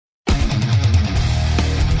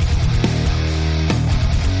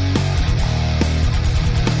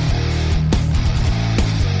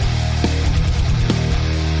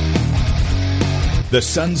The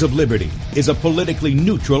Sons of Liberty is a politically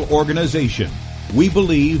neutral organization. We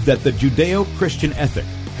believe that the Judeo-Christian ethic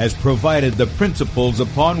has provided the principles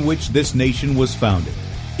upon which this nation was founded.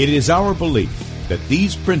 It is our belief that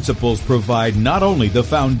these principles provide not only the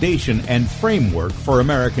foundation and framework for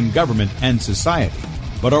American government and society,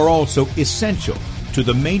 but are also essential to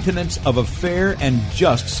the maintenance of a fair and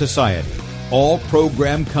just society. All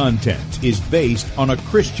program content is based on a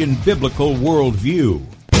Christian biblical worldview.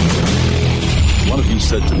 One of you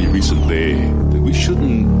said to me recently that we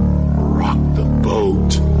shouldn't rock the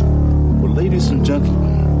boat. Well, ladies and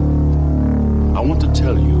gentlemen, I want to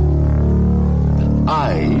tell you that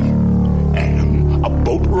I am a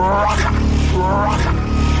boat rocker.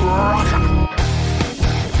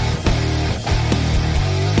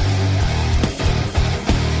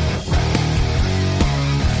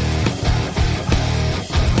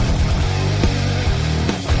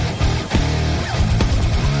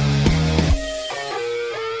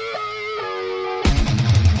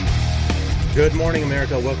 Good morning,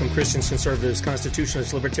 America. Welcome, Christians, conservatives,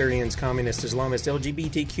 constitutionalists, libertarians, communists, Islamists,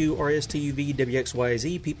 LGBTQ, RSTUV,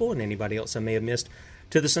 WXYZ people, and anybody else I may have missed,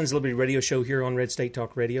 to the Sons of Liberty radio show here on Red State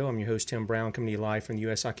Talk Radio. I'm your host, Tim Brown, coming to you live from the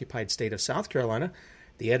U.S.-occupied state of South Carolina,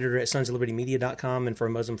 the editor at sonsoflibertymedia.com, and for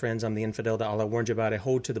our Muslim friends, I'm the infidel that Allah warned you about. I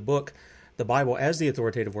hold to the book, the Bible, as the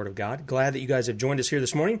authoritative Word of God. Glad that you guys have joined us here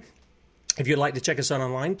this morning. If you'd like to check us out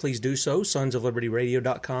online, please do so,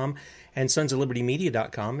 sonsoflibertyradio.com and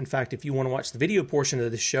sonsoflibertymedia.com. In fact, if you want to watch the video portion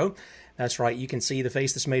of this show, that's right, you can see the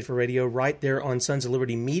face that's made for radio right there on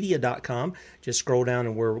sonsoflibertymedia.com. Just scroll down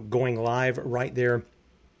and we're going live right there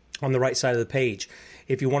on the right side of the page.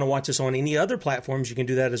 If you want to watch us on any other platforms, you can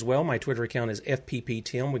do that as well. My Twitter account is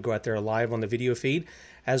FPPTim. We go out there live on the video feed,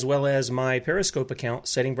 as well as my Periscope account,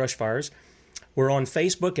 Setting Brush Fires. We're on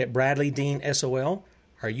Facebook at Bradley Dean SOL.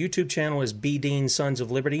 Our YouTube channel is B. Dean Sons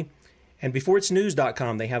of Liberty. And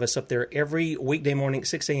beforeitsnews.com, they have us up there every weekday morning,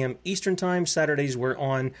 6 a.m. Eastern Time. Saturdays, we're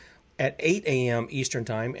on at 8 a.m. Eastern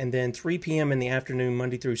Time. And then 3 p.m. in the afternoon,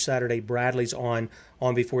 Monday through Saturday, Bradley's on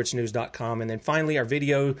beforeitsnews.com. And then finally, our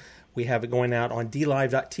video, we have it going out on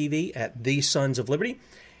DLive.tv at The Sons of Liberty.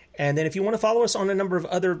 And then if you want to follow us on a number of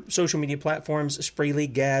other social media platforms,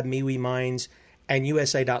 Spreely, Gab, MeWe, Minds, and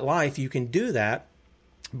USA.life, you can do that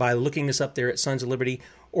by looking us up there at Sons of Liberty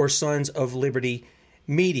or Sons of Liberty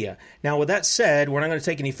Media. Now, with that said, we're not going to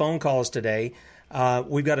take any phone calls today.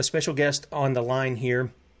 We've got a special guest on the line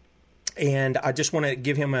here, and I just want to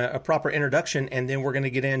give him a proper introduction, and then we're going to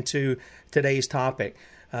get into today's topic.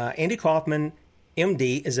 Andy Kaufman,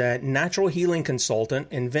 MD, is a natural healing consultant,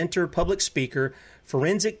 inventor, public speaker,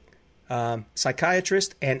 forensic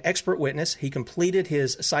psychiatrist, and expert witness. He completed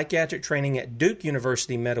his psychiatric training at Duke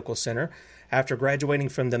University Medical Center after graduating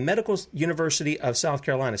from the Medical University of South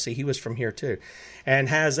Carolina. See, he was from here too. And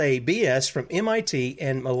has a BS from MIT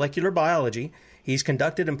in molecular biology. He's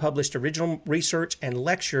conducted and published original research and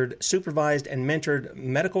lectured, supervised, and mentored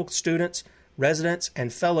medical students, residents,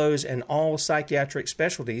 and fellows in all psychiatric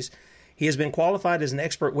specialties. He has been qualified as an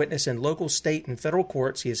expert witness in local, state, and federal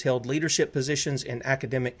courts. He has held leadership positions in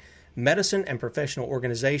academic medicine and professional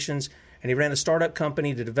organizations, and he ran a startup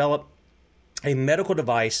company to develop a medical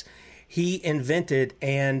device he invented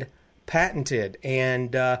and patented.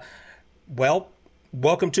 And,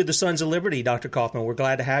 welcome to the Sons of Liberty, Dr. Kaufman. We're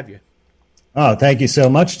glad to have you. Oh, thank you so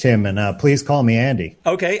much, Tim, and please call me Andy.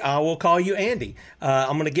 Okay, I will call you Andy.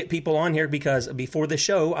 I'm going to get people on here because before the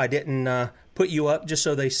show, I didn't put you up just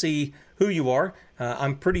so they see who you are.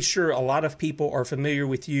 I'm pretty sure a lot of people are familiar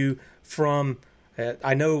with you from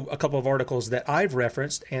I know a couple of articles that I've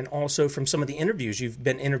referenced, and also from some of the interviews. You've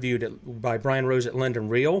been interviewed by Brian Rose at London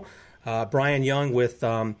Real, Brian Young with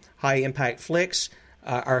High Impact Flicks,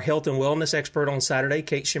 our health and wellness expert on Saturday,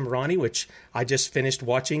 Kate Shimrani, which I just finished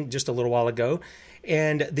watching just a little while ago.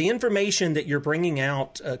 And the information that you're bringing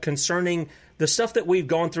out concerning the stuff that we've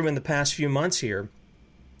gone through in the past few months here,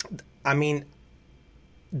 I mean,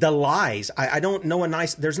 the lies, I don't know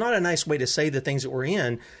there's not a nice way to say the things that we're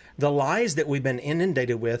in, the lies that we've been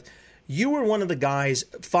inundated with. You were one of the guys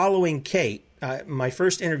following Kate. My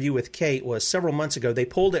first interview with Kate was several months ago. They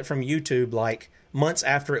pulled it from YouTube like months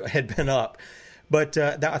after it had been up. But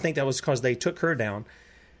I think that was because they took her down.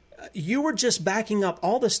 You were just backing up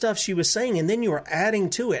all the stuff she was saying, and then you were adding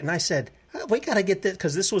to it. And I said, we got to get this,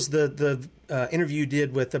 because this was the interview you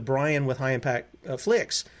did with Brian with High Impact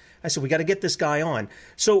Flicks. I said, we got to get this guy on.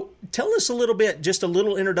 So tell us a little bit, just a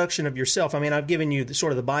little introduction of yourself. I mean, I've given you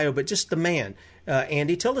sort of the bio, but just the man.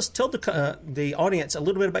 Andy, tell the audience a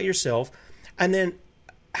little bit about yourself, and then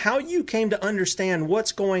how you came to understand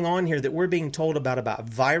what's going on here that we're being told about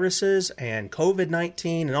viruses and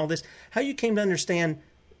COVID-19 and all this, how you came to understand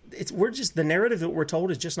we're just, the narrative that we're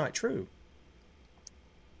told is just not true.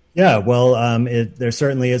 Yeah, well, there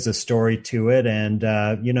certainly is a story to it. And,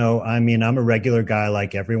 I'm a regular guy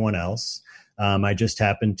like everyone else. I just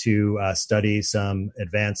happen to study some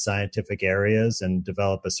advanced scientific areas and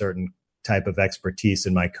develop a certain type of expertise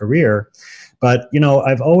in my career. But,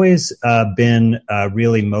 I've always been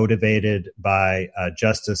really motivated by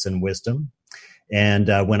justice and wisdom. And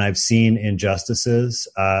when I've seen injustices,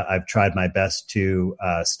 I've tried my best to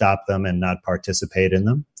stop them and not participate in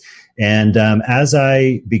them. And as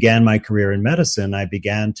I began my career in medicine, I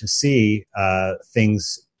began to see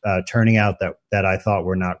things turning out that I thought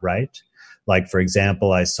were not right. Like, for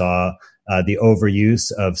example, I saw the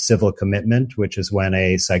overuse of civil commitment, which is when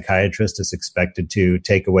a psychiatrist is expected to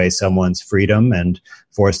take away someone's freedom and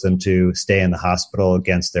force them to stay in the hospital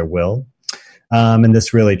against their will. And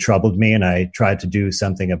this really troubled me, and I tried to do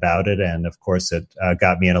something about it. And of course, it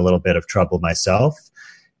got me in a little bit of trouble myself.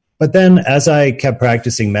 But then as I kept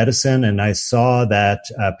practicing medicine and I saw that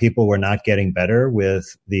people were not getting better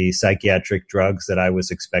with the psychiatric drugs that I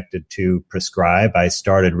was expected to prescribe, I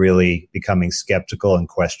started really becoming skeptical and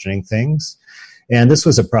questioning things. And this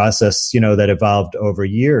was a process, that evolved over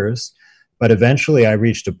years. But eventually I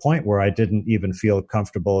reached a point where I didn't even feel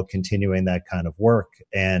comfortable continuing that kind of work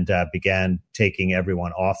and began taking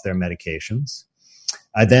everyone off their medications.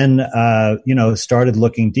 I then, started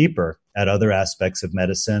looking deeper at other aspects of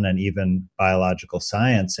medicine and even biological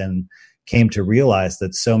science, and came to realize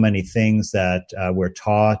that so many things that we're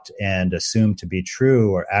taught and assumed to be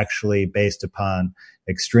true are actually based upon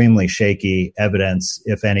extremely shaky evidence,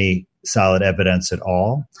 if any solid evidence at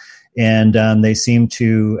all. And they seem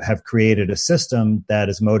to have created a system that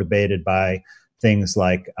is motivated by things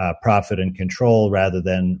like profit and control rather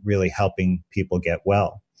than really helping people get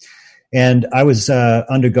well. And I was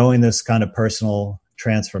undergoing this kind of personal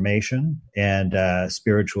transformation and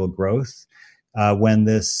spiritual growth when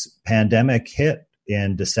this pandemic hit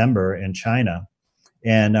in December in China.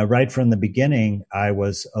 And right from the beginning, I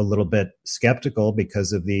was a little bit skeptical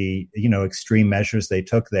because of the, extreme measures they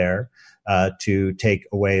took there to take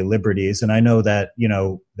away liberties. And I know that,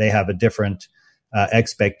 they have a different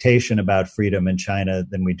expectation about freedom in China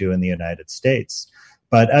than we do in the United States.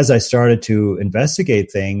 But as I started to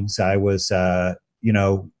investigate things, I was,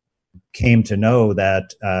 came to know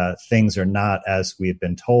that things are not as we've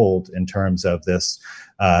been told in terms of this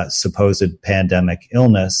supposed pandemic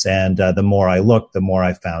illness. And the more I looked, the more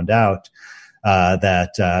I found out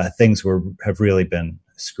that things have really been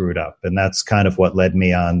screwed up. And that's kind of what led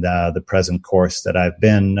me on the present course that I've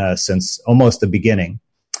been since almost the beginning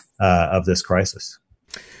of this crisis.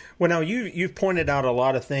 Well, now you've pointed out a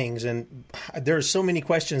lot of things, and there's so many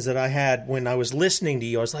questions that I had when I was listening to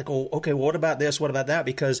you. I was like, oh, okay, well, what about this? What about that?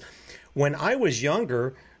 Because when I was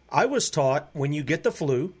younger, I was taught when you get the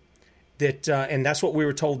flu that, and that's what we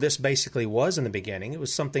were told this basically was in the beginning. It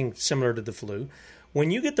was something similar to the flu. When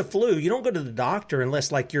you get the flu, you don't go to the doctor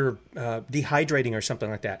unless like you're dehydrating or something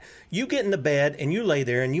like that. You get in the bed and you lay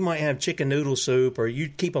there and you might have chicken noodle soup or you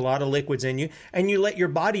keep a lot of liquids in you and you let your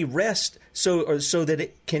body rest so that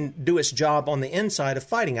it can do its job on the inside of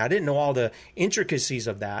fighting. I didn't know all the intricacies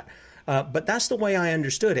of that, but that's the way I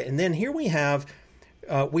understood it. And then here we have,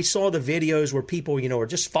 we saw the videos where people, are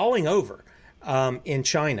just falling over in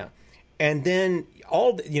China. And then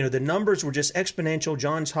the numbers were just exponential.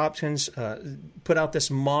 Johns Hopkins put out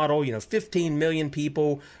this model, 15 million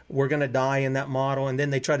people were going to die in that model. And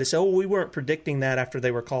then they tried to say, we weren't predicting that after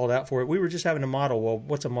they were called out for it. We were just having a model. Well,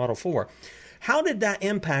 what's a model for? How did that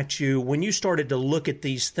impact you when you started to look at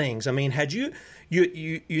these things? I mean, had you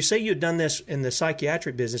say you'd done this in the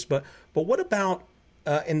psychiatric business, but what about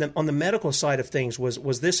on the medical side of things?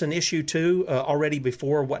 Was this an issue too already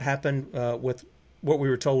before what happened with what we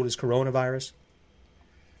were told is coronavirus?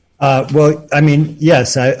 Well, I mean,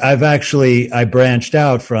 yes, I branched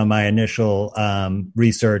out from my initial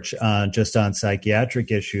research just on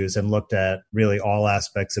psychiatric issues and looked at really all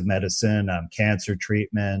aspects of medicine, cancer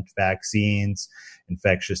treatment, vaccines,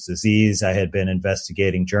 infectious disease. I had been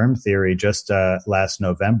investigating germ theory just last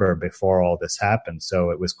November before all this happened,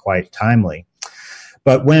 so it was quite timely.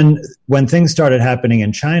 But when things started happening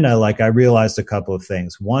in China, I realized a couple of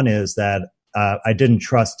things. One is that I didn't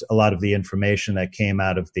trust a lot of the information that came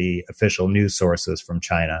out of the official news sources from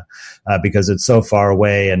China because it's so far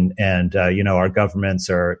away and our governments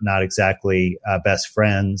are not exactly best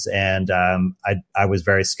friends. And I was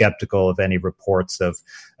very skeptical of any reports of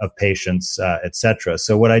patients, et cetera.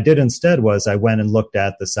 So what I did instead was I went and looked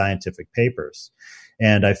at the scientific papers.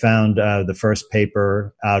 And I found the first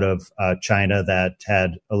paper out of China that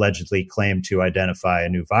had allegedly claimed to identify a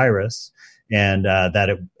new virus.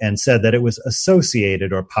 and said that it was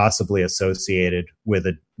associated or possibly associated with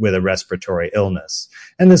a respiratory illness.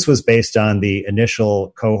 And this was based on the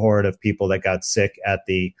initial cohort of people that got sick at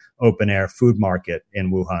the open air food market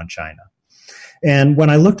in Wuhan, China. And when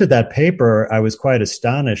I looked at that paper, I was quite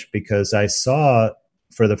astonished because I saw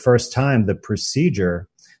for the first time the procedure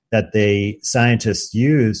that the scientists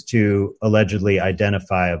used to allegedly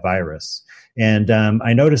identify a virus. And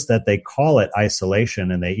I noticed that they call it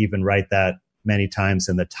isolation, and they even write that many times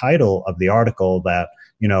in the title of the article that,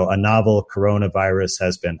 a novel coronavirus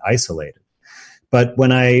has been isolated. But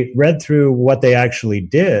when I read through what they actually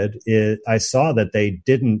did, I saw that they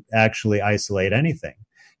didn't actually isolate anything.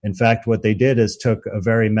 In fact, what they did is took a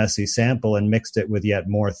very messy sample and mixed it with yet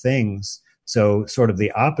more things, so sort of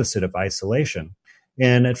the opposite of isolation.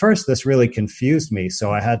 And at first, this really confused me,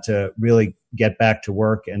 so I had to really get back to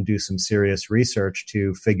work and do some serious research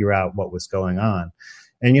to figure out what was going on.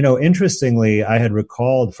 And, interestingly, I had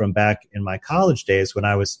recalled from back in my college days when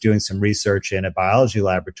I was doing some research in a biology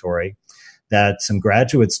laboratory that some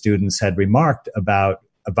graduate students had remarked about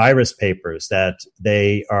virus papers, that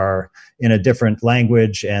they are in a different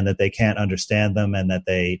language and that they can't understand them and that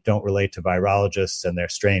they don't relate to virologists and they're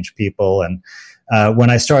strange people. And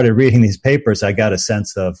when I started reading these papers, I got a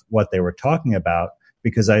sense of what they were talking about,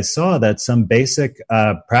 because I saw that some basic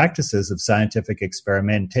practices of scientific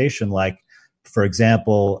experimentation, like, for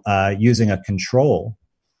example, using a control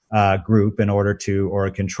group or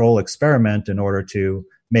a control experiment in order to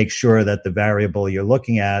make sure that the variable you're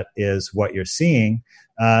looking at is what you're seeing,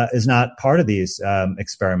 is not part of these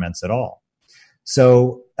experiments at all.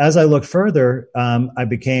 So as I looked further, I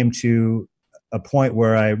became to a point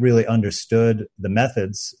where I really understood the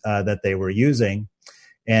methods that they were using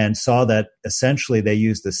and saw that essentially they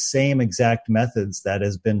used the same exact methods that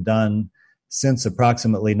has been done since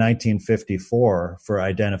approximately 1954 for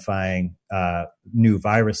identifying new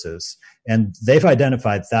viruses. And they've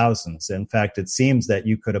identified thousands. In fact, it seems that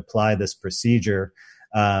you could apply this procedure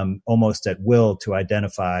almost at will to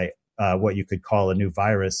identify what you could call a new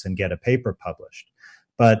virus and get a paper published.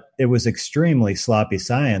 But it was extremely sloppy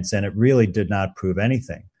science, and it really did not prove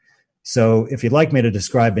anything. So if you'd like me to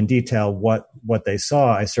describe in detail what they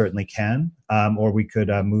saw, I certainly can, or we could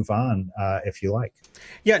move on if you like.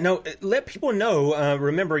 Yeah, no, let people know.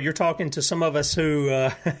 Remember, you're talking to some of us who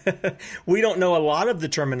we don't know a lot of the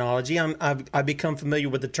terminology. I've become familiar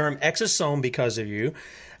with the term exosome because of you.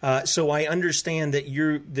 So I understand that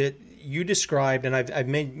you described, and I've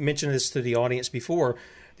mentioned this to the audience before,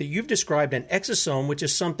 that you've described an exosome, which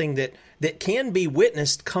is something that can be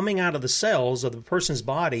witnessed coming out of the cells of the person's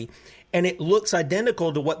body, and it looks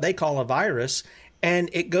identical to what they call a virus, and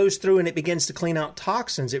it goes through and it begins to clean out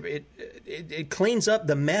toxins. It cleans up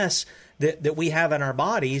the mess that we have in our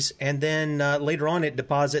bodies, and then later on it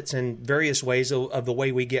deposits in various ways of the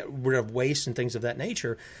way we get rid of waste and things of that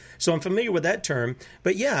nature. So I'm familiar with that term,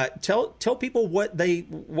 but yeah, tell people what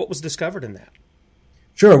was discovered in that.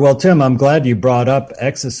 Sure. Well, Tim, I'm glad you brought up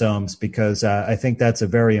exosomes because I think that's a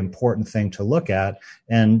very important thing to look at.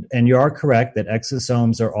 And you are correct that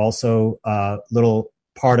exosomes are also little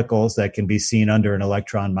particles that can be seen under an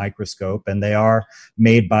electron microscope, and they are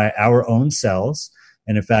made by our own cells.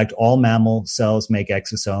 And in fact, all mammal cells make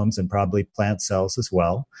exosomes, and probably plant cells as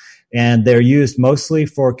well. And they're used mostly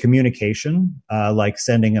for communication, like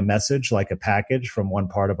sending a message, like a package from one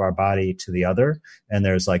part of our body to the other. And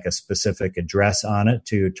there's like a specific address on it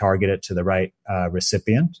to target it to the right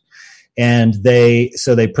recipient. And they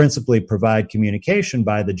principally provide communication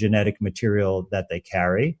by the genetic material that they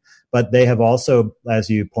carry. But they have also, as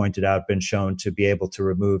you pointed out, been shown to be able to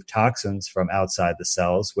remove toxins from outside the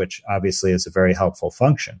cells, which obviously is a very helpful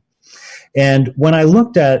function. And when I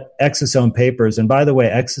looked at exosome papers, and by the way,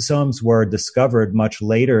 exosomes were discovered much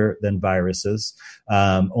later than viruses,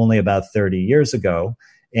 only about 30 years ago.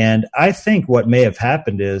 And I think what may have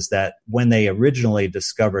happened is that when they originally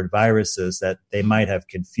discovered viruses, that they might have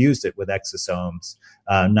confused it with exosomes,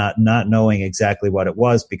 not knowing exactly what it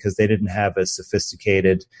was because they didn't have as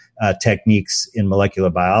sophisticated techniques in molecular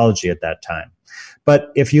biology at that time.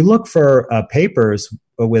 But if you look for papers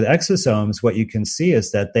with exosomes, what you can see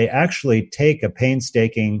is that they actually take a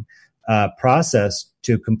painstaking process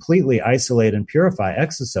to completely isolate and purify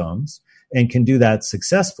exosomes, and can do that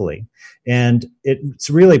successfully. And it's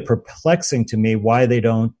really perplexing to me why they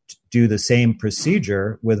don't do the same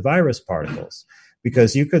procedure with virus particles.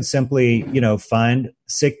 Because you could simply, find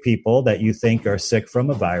sick people that you think are sick from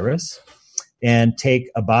a virus and take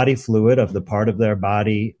a body fluid of the part of their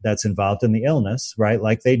body that's involved in the illness, right?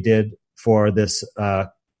 Like they did for this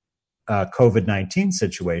COVID-19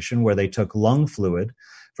 situation where they took lung fluid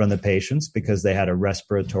from the patients because they had a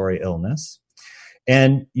respiratory illness.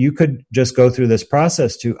 And you could just go through this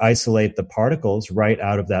process to isolate the particles right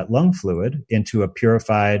out of that lung fluid into a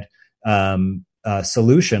purified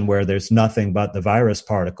solution where there's nothing but the virus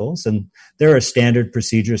particles. And there are standard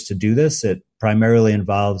procedures to do this. It primarily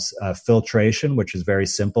involves filtration, which is very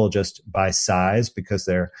simple just by size because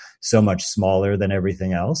they're so much smaller than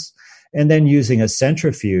everything else. And then using a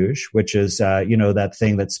centrifuge, which is, that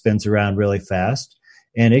thing that spins around really fast,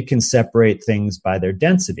 and it can separate things by their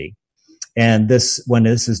density. And when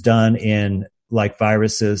this is done in like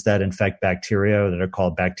viruses that infect bacteria that are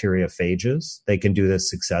called bacteriophages, they can do this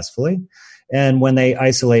successfully. And when they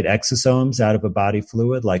isolate exosomes out of a body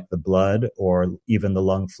fluid, like the blood or even the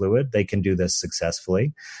lung fluid, they can do this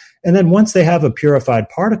successfully. And then once they have a purified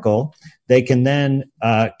particle, they can then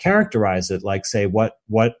characterize it, like say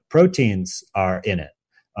what proteins are in it.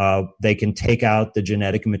 They can take out the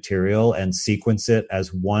genetic material and sequence it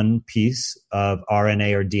as one piece of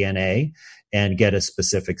RNA or DNA and get a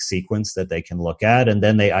specific sequence that they can look at. And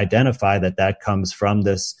then they identify that comes from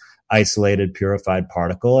this isolated purified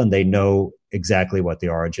particle, and they know exactly what the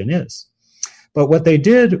origin is. But what they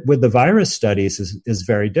did with the virus studies is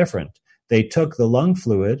very different. They took the lung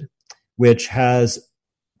fluid, which has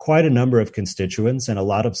quite a number of constituents and a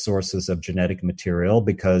lot of sources of genetic material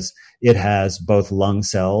because it has both lung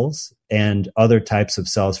cells and other types of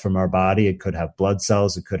cells from our body. It could have blood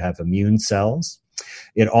cells. It could have immune cells.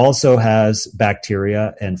 It also has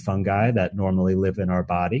bacteria and fungi that normally live in our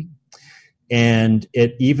body. And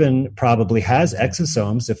it even probably has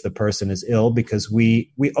exosomes if the person is ill, because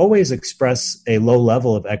we always express a low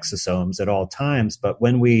level of exosomes at all times. But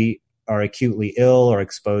when we are acutely ill or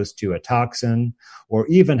exposed to a toxin, or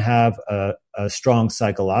even have a strong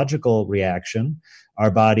psychological reaction,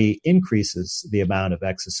 our body increases the amount of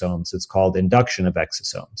exosomes. It's called induction of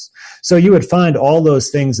exosomes. So you would find all those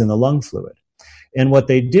things in the lung fluid. And what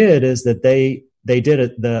they did is that they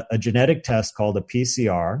did a genetic test called a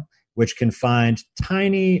PCR, which can find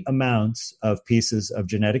tiny amounts of pieces of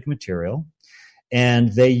genetic material.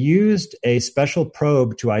 And they used a special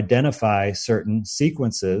probe to identify certain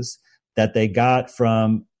sequences that they got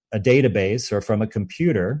from a database or from a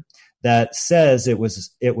computer that says it was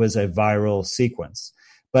a viral sequence.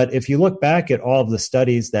 But if you look back at all of the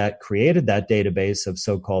studies that created that database of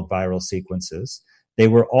so-called viral sequences, they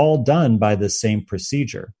were all done by the same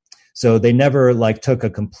procedure. So they never took a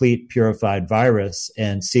complete purified virus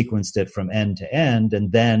and sequenced it from end to end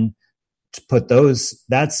and then put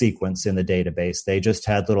that sequence in the database. They just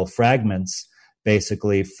had little fragments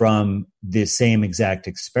basically from the same exact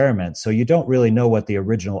experiment. So you don't really know what the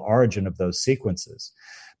original origin of those sequences.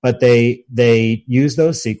 But they used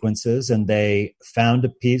those sequences and they found a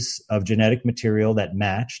piece of genetic material that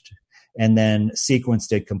matched and then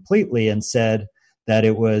sequenced it completely and said that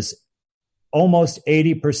it was almost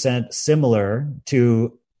 80% similar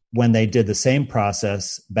to when they did the same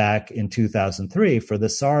process back in 2003 for the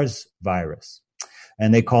SARS virus.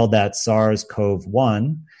 And they called that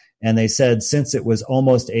SARS-CoV-1. And they said since it was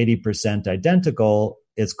almost 80% identical,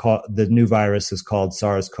 the new virus is called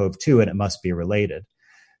SARS-CoV-2 and it must be related.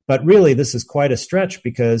 But really, this is quite a stretch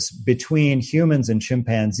because between humans and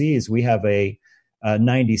chimpanzees, we have a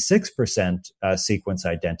 96% sequence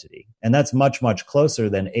identity. And that's much, much closer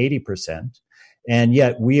than 80%. And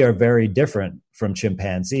yet we are very different from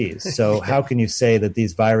chimpanzees. So how can you say that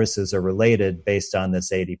these viruses are related based on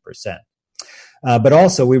this 80%? But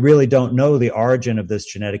also, we really don't know the origin of this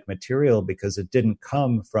genetic material because it didn't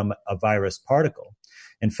come from a virus particle.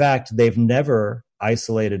 In fact, they've never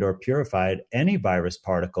isolated or purified any virus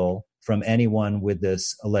particle from anyone with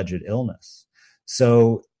this alleged illness.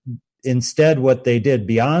 So instead, what they did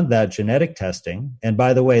beyond that genetic testing, and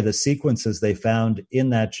by the way, the sequences they found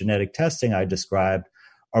in that genetic testing I described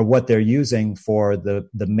are what they're using for the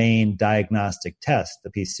main diagnostic test,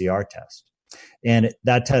 the PCR test. And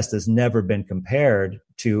that test has never been compared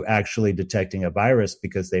to actually detecting a virus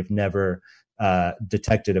because they've never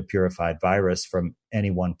detected a purified virus from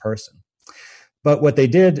any one person. But what they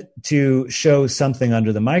did to show something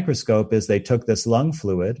under the microscope is they took this lung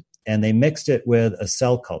fluid and they mixed it with a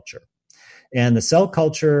cell culture. And the cell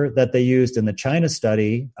culture that they used in the China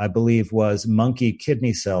study, I believe, was monkey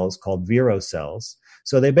kidney cells called vero cells.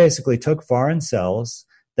 So they basically took foreign cells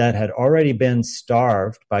that had already been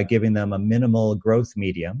starved by giving them a minimal growth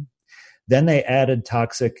medium. Then they added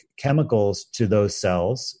toxic chemicals to those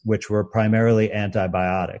cells, which were primarily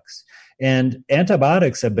antibiotics. And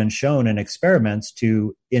antibiotics have been shown in experiments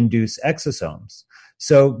to induce exosomes.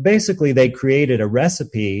 So basically, they created a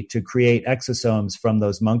recipe to create exosomes from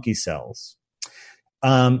those monkey cells.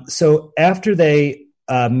 So after they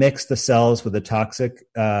mixed the cells with the toxic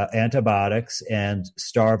antibiotics and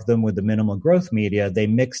starved them with the minimal growth media, they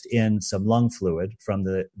mixed in some lung fluid from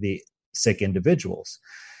the sick individuals.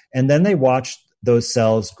 And then they watched those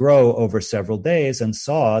cells grow over several days and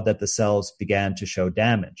saw that the cells began to show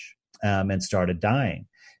damage and started dying.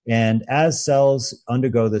 And as cells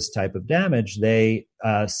undergo this type of damage, they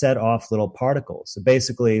set off little particles. So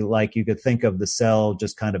basically, like you could think of the cell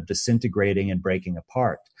just kind of disintegrating and breaking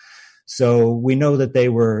apart. So we know that they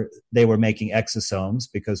were making exosomes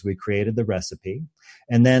because we created the recipe.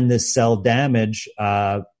 And then this cell damage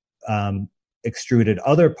extruded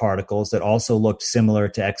other particles that also looked similar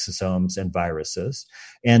to exosomes and viruses.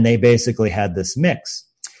 And they basically had this mix.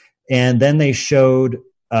 And then they showed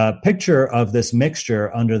a picture of this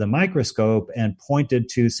mixture under the microscope and pointed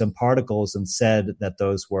to some particles and said that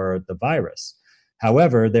those were the virus.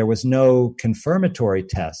 However, there was no confirmatory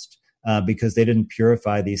test because they didn't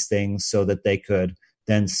purify these things so that they could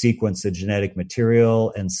then sequence the genetic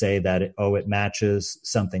material and say that, it matches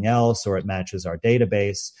something else or it matches our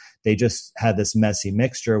database. They just had this messy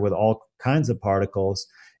mixture with all kinds of particles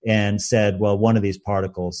and said, well, one of these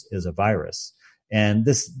particles is a virus. And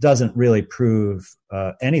this doesn't really prove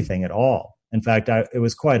anything at all. In fact, it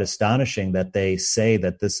was quite astonishing that they say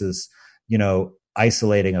that this is,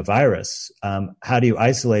 isolating a virus. How do you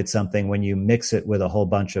isolate something when you mix it with a whole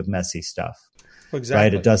bunch of messy stuff? Exactly.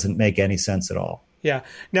 Right? It doesn't make any sense at all. Yeah.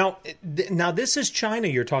 Now this is China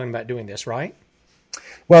you're talking about doing this, right?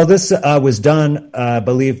 Well, this was done, I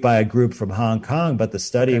believe, by a group from Hong Kong, but the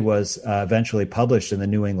study was eventually published in the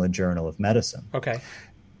New England Journal of Medicine. Okay.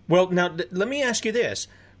 Well, now let me ask you this.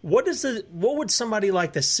 What would somebody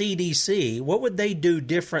like the CDC, what would they do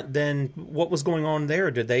different than what was going on there?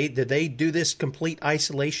 Did they do this complete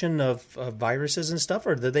isolation of viruses and stuff,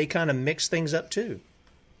 or did they kind of mix things up too?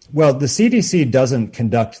 Well, the CDC doesn't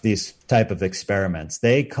conduct these type of experiments.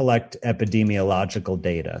 They collect epidemiological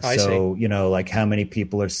data. I see. Like how many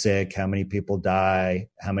people are sick, how many people die,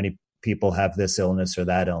 how many people have this illness or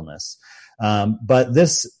that illness. But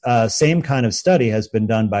this same kind of study has been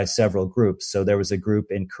done by several groups. So there was a group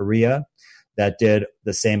in Korea that did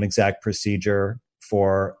the same exact procedure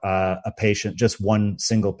for a patient, just one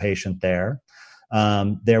single patient there.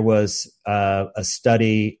 There was a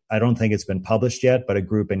study, I don't think it's been published yet, but a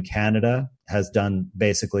group in Canada has done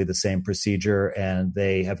basically the same procedure and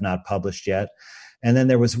they have not published yet. And then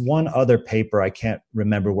there was one other paper, I can't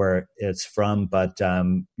remember where it's from, but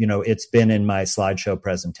it's been in my slideshow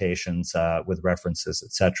presentations with references,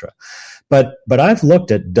 etc. But I've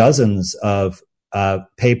looked at dozens of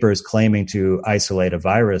papers claiming to isolate a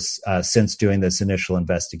virus since doing this initial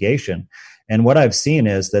investigation. And what I've seen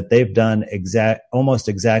is that they've done almost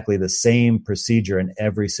exactly the same procedure in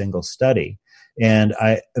every single study. And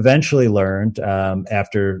I eventually learned,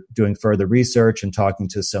 after doing further research and talking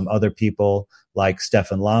to some other people like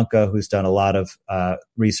Stefan Lanka, who's done a lot of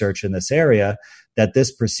research in this area, that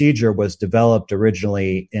this procedure was developed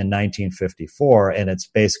originally in 1954, and it's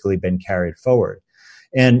basically been carried forward.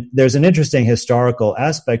 And there's an interesting historical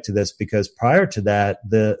aspect to this because prior to that,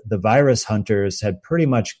 the virus hunters had pretty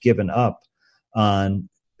much given up on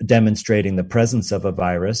demonstrating the presence of a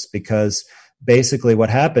virus because basically what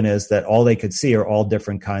happened is that all they could see are all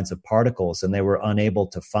different kinds of particles, and they were unable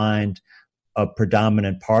to find a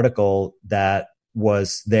predominant particle that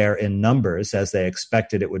was there in numbers as they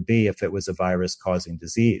expected it would be if it was a virus causing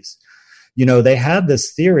disease. They had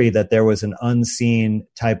this theory that there was an unseen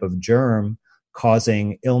type of germ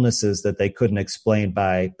causing illnesses that they couldn't explain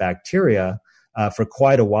by bacteria for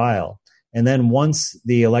quite a while. And then once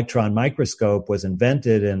the electron microscope was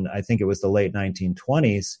invented, and I think it was the late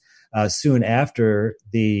 1920s, soon after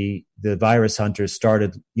the virus hunters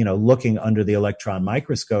started, looking under the electron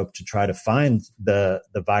microscope to try to find the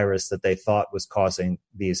virus that they thought was causing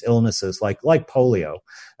these illnesses, like polio,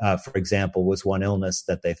 for example, was one illness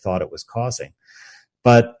that they thought it was causing.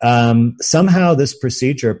 But somehow this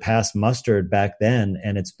procedure passed muster back then,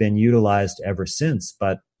 and it's been utilized ever since.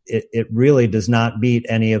 But it really does not meet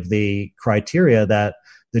any of the criteria that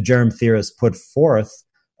the germ theorists put forth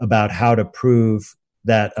about how to prove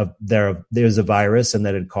that there's a virus and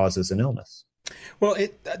that it causes an illness. Well,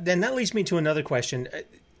 then that leads me to another question.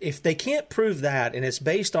 If they can't prove that, and it's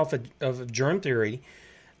based off of germ theory,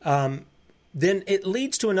 then it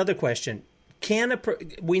leads to another question.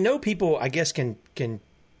 We know people, I guess, can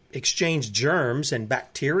exchange germs, and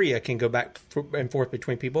bacteria can go back and forth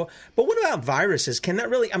between people. But what about viruses? Can that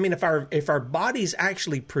really? I mean, if our body's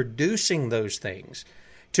actually producing those things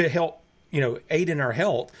to help, aid in our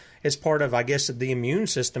health as part of, I guess, the immune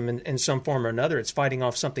system in some form or another, it's fighting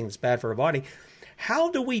off something that's bad for our body. how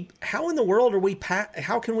in the world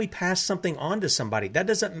how can we pass something on to somebody?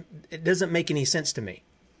 It doesn't make any sense to me.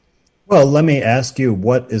 Well, let me ask you,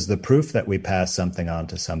 what is the proof that we pass something on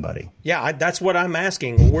to somebody? Yeah, that's what I'm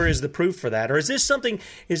asking. Where is the proof for that? Or is this something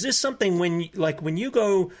when you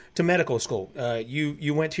go to medical school,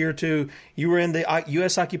 you went here you were in the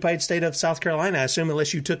U.S. occupied state of South Carolina, I assume,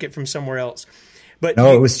 unless you took it from somewhere else. But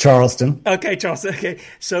no, it was Charleston. Okay, Charleston. Okay.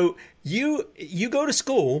 So you go to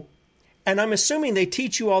school, and I'm assuming they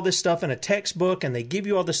teach you all this stuff in a textbook, and they give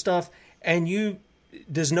you all this stuff, and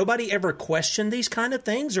does nobody ever question these kind of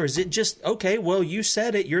things? Or is it just, okay, well, you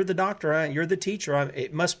said it, you're the doctor, you're the teacher,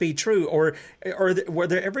 it must be true? Or were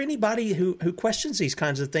there ever anybody who questions these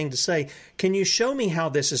kinds of things to say, can you show me how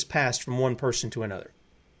this is passed from one person to another?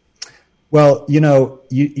 Well,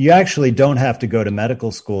 you actually don't have to go to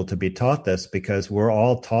medical school to be taught this, because we're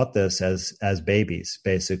all taught this as babies,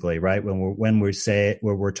 basically, right? When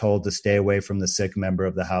we're told to stay away from the sick member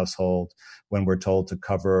of the household, when we're told to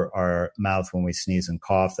cover our mouth when we sneeze and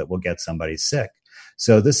cough, that we'll get somebody sick.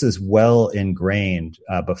 So this is well ingrained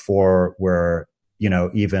before we're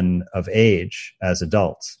even of age as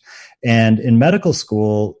adults. And in medical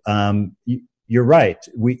school, you're right.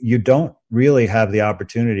 You don't really have the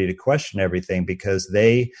opportunity to question everything, because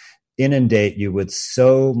they inundate you with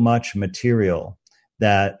so much material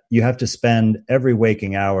that you have to spend every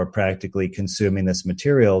waking hour practically consuming this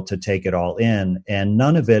material to take it all in. And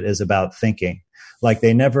none of it is about thinking. Like,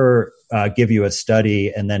 they never give you a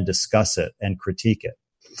study and then discuss it and critique it.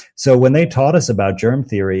 So when they taught us about germ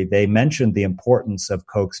theory, they mentioned the importance of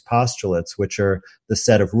Koch's postulates, which are the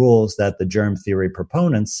set of rules that the germ theory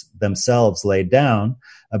proponents themselves laid down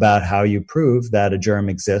about how you prove that a germ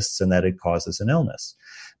exists and that it causes an illness.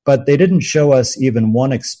 But they didn't show us even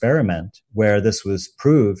one experiment where this was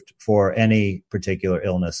proved for any particular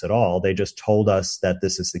illness at all. They just told us that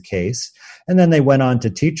this is the case. And then they went on to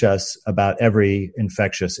teach us about every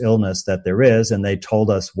infectious illness that there is, and they told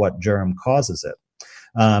us what germ causes it.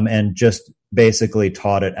 And just basically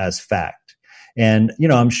taught it as fact. And,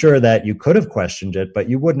 I'm sure that you could have questioned it, but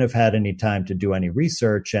you wouldn't have had any time to do any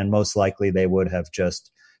research. And most likely they would have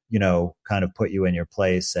just, kind of put you in your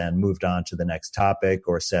place and moved on to the next topic,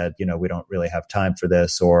 or said, we don't really have time for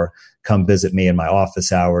this, or come visit me in my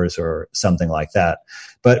office hours, or something like that.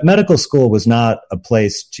 But medical school was not a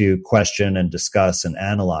place to question and discuss and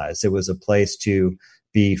analyze. It was a place to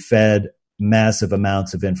be fed massive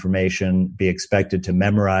amounts of information, be expected to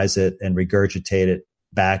memorize it and regurgitate it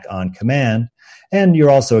back on command. And you're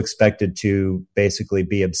also expected to basically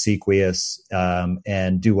be obsequious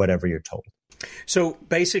and do whatever you're told. So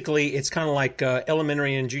basically, it's kind of like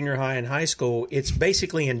elementary and junior high and high school. It's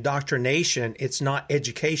basically indoctrination. It's not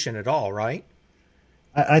education at all, right?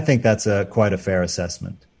 I think that's quite a fair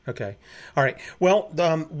assessment. Okay. All right. Well,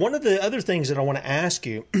 one of the other things that I want to ask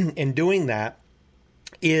you in doing that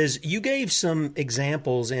is you gave some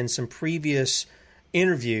examples in some previous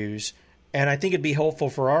interviews, and I think it'd be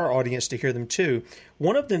helpful for our audience to hear them too.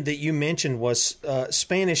 One of them that you mentioned was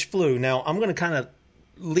Spanish flu. Now, I'm going to kind of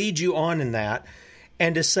lead you on in that,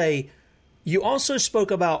 and to say, you also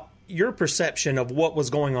spoke about your perception of what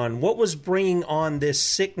was going on, what was bringing on this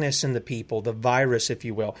sickness in the people, the virus, if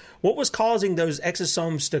you will. What was causing those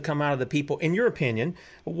exosomes to come out of the people, in your opinion?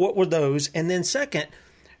 What were those? And then second,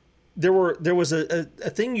 there was a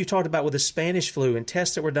thing you talked about with the Spanish flu and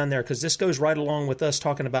tests that were done there, because this goes right along with us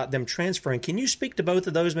talking about them transferring. Can you speak to both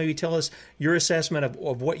of those? Maybe tell us your assessment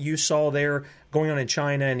of what you saw there going on in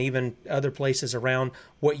China and even other places around,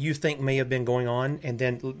 what you think may have been going on, and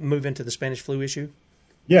then move into the Spanish flu issue.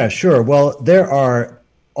 Yeah, sure. Well, there are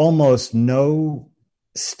almost no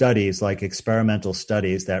studies, like experimental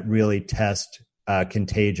studies, that really test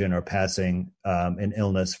contagion or passing an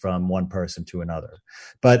illness from one person to another.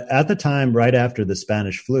 But at the time, right after the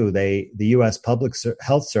Spanish flu, the U.S. Public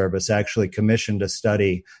Health Service actually commissioned a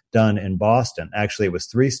study done in Boston. Actually, it was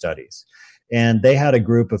 3 studies. And they had a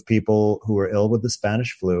group of people who were ill with the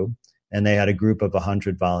Spanish flu, and they had a group of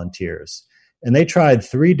 100 volunteers. And they tried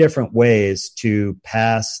 3 different ways to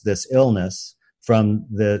pass this illness from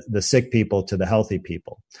the sick people to the healthy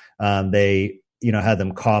people. They had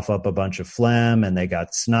them cough up a bunch of phlegm, and they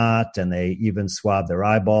got snot, and they even swabbed their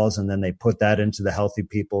eyeballs, and then they put that into the healthy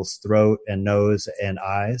people's throat and nose and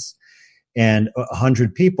eyes. And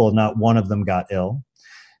 100 people, not one of them got ill.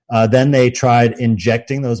 Then they tried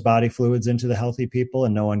injecting those body fluids into the healthy people,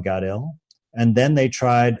 and no one got ill. And then they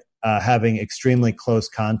tried having extremely close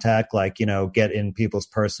contact, like, get in people's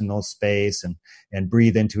personal space and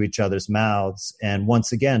breathe into each other's mouths. And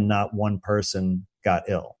once again, not one person got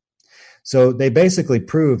ill. So they basically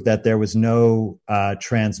proved that there was no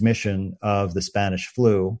transmission of the Spanish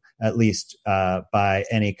flu, at least by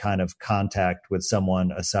any kind of contact with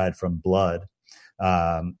someone aside from blood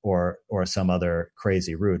or some other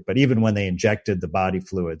crazy route. But even when they injected the body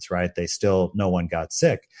fluids, right, no one got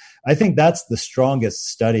sick. I think that's the strongest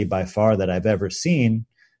study by far that I've ever seen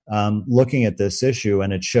looking at this issue,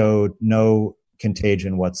 and it showed no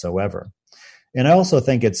contagion whatsoever. And I also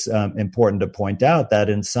think it's important to point out that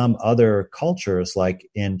in some other cultures, like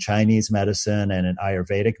in Chinese medicine and in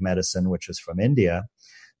Ayurvedic medicine, which is from India,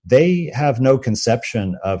 they have no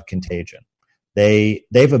conception of contagion.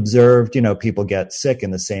 They've observed, people get sick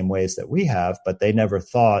in the same ways that we have, but they never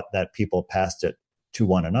thought that people passed it to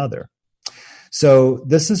one another. So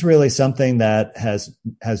this is really something that has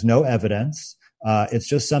no evidence. It's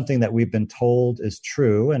just something that we've been told is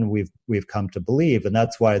true, and we've come to believe, and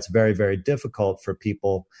that's why it's very, very difficult for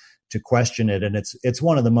people to question it. And it's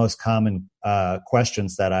one of the most common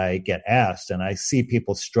questions that I get asked, and I see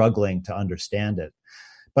people struggling to understand it.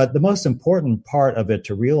 But the most important part of it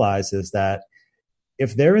to realize is that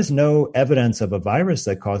if there is no evidence of a virus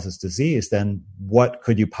that causes disease, then what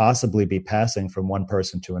could you possibly be passing from one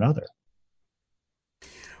person to another?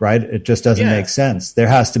 Right? It just doesn't make sense. There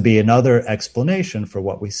has to be another explanation for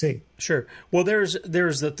what we see. Sure. Well, there's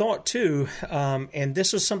the thought too, and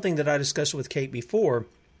this was something that I discussed with Kate before,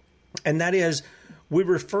 and that is we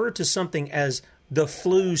refer to something as the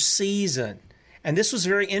flu season. And this was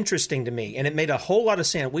very interesting to me, and it made a whole lot of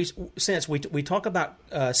sense. We talk about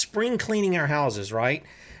spring cleaning our houses, right?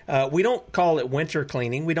 We don't call it winter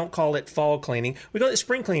cleaning. We don't call it fall cleaning. We call it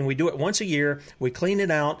spring cleaning. We do it once a year. We clean it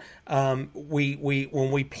out. When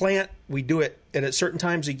we plant, we do it at certain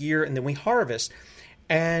times a year, and then we harvest.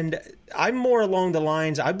 And I'm more along the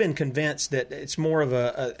lines, I've been convinced that it's more of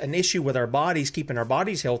an issue with our bodies, keeping our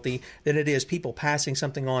bodies healthy, than it is people passing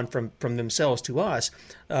something on from themselves to us.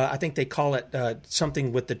 I think they call it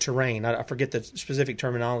something with the terrain. I forget the specific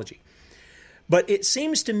terminology. But it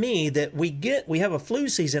seems to me that we have a flu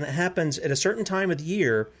season that happens at a certain time of the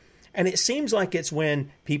year, and it seems like it's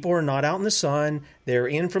when people are not out in the sun, they're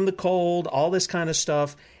in from the cold, all this kind of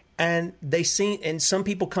stuff. And and some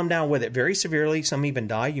people come down with it very severely. Some even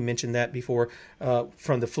die. You mentioned that before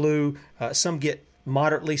from the flu. Some get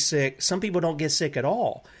moderately sick. Some people don't get sick at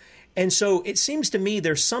all. And so it seems to me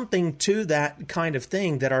there's something to that kind of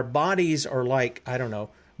thing, that our bodies are like, I don't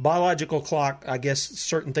know, biological clock, I guess,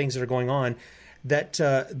 certain things that are going on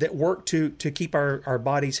that work to keep our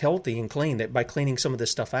bodies healthy and clean, that by cleaning some of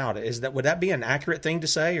this stuff out. Would that be an accurate thing to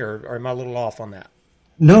say, or am I a little off on that?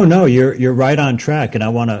 No, you're right on track, and I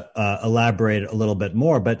want to elaborate a little bit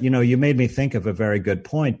more. But you made me think of a very good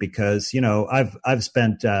point, because I've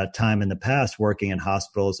spent time in the past working in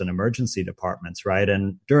hospitals and emergency departments, right?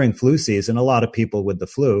 And during flu season, a lot of people with the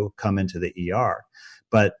flu come into the ER,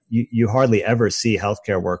 but you hardly ever see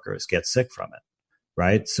healthcare workers get sick from it,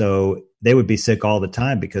 right? So they would be sick all the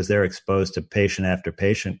time because they're exposed to patient after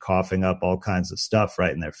patient coughing up all kinds of stuff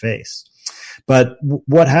right in their face. But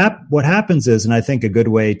what happens is, and I think a good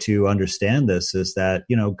way to understand this is that,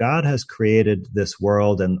 God has created this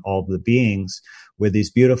world and all the beings with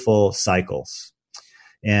these beautiful cycles.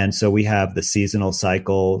 And so we have the seasonal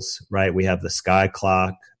cycles, right? We have the sky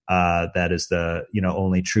clock. That is the,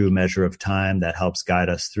 only true measure of time that helps guide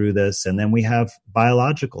us through this. And then we have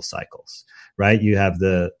biological cycles, right? You have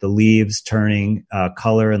the leaves turning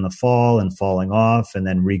color in the fall and falling off, and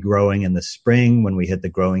then regrowing in the spring when we hit the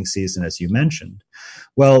growing season, as you mentioned.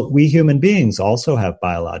 Well, we human beings also have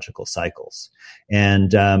biological cycles.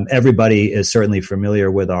 And everybody is certainly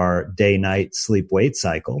familiar with our day-night sleep-wake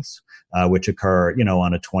cycles, which occur,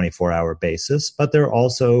 on a 24-hour basis, but there are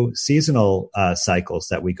also seasonal cycles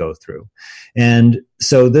that we go through. And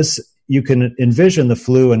so you can envision the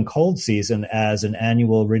flu and cold season as an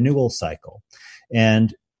annual renewal cycle.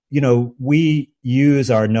 And, we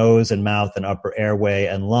use our nose and mouth and upper airway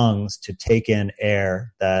and lungs to take in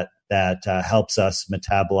air that helps us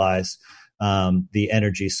metabolize the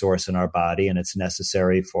energy source in our body, and it's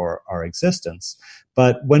necessary for our existence.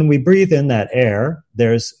 But when we breathe in that air,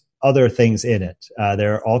 there's other things in it.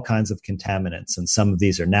 There are all kinds of contaminants, and some of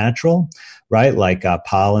these are natural, right? Like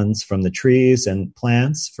pollens from the trees and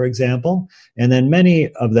plants, for example. And then many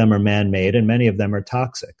of them are man-made, and many of them are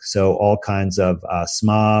toxic. So all kinds of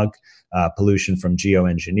smog, pollution from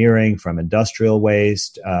geoengineering, from industrial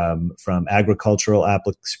waste, from agricultural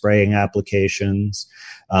spraying applications,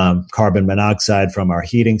 carbon monoxide from our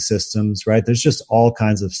heating systems, right? There's just all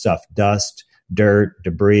kinds of stuff, dust, dirt,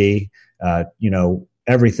 debris,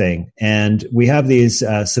 everything. And we have these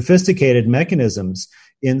sophisticated mechanisms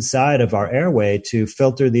inside of our airway to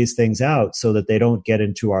filter these things out so that they don't get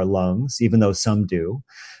into our lungs, even though some do,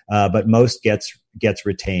 but most gets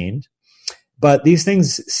retained. But these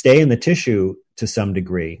things stay in the tissue to some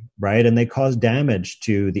degree, right? And they cause damage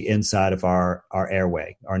to the inside of our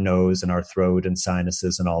airway, our nose and our throat and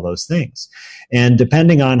sinuses and all those things. And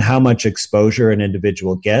depending on how much exposure an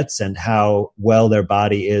individual gets and how well their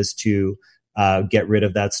body is to get rid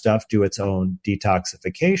of that stuff, do its own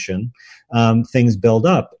detoxification, things build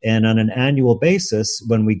up. And on an annual basis,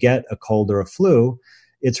 when we get a cold or a flu,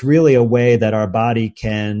 it's really a way that our body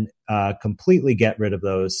can completely get rid of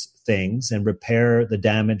those things and repair the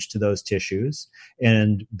damage to those tissues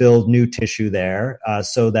and build new tissue there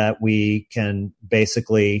so that we can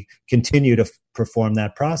basically continue to perform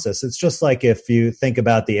that process. It's just like if you think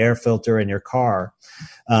about the air filter in your car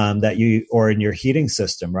or in your heating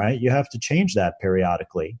system, right? You have to change that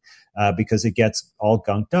periodically because it gets all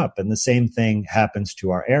gunked up. And the same thing happens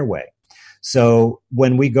to our airway. So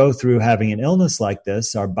when we go through having an illness like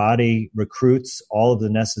this, our body recruits all of the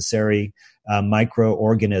necessary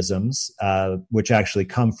microorganisms, which actually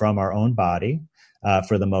come from our own body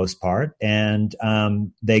for the most part, and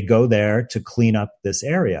they go there to clean up this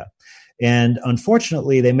area. And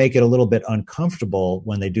unfortunately, they make it a little bit uncomfortable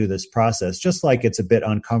when they do this process, just like it's a bit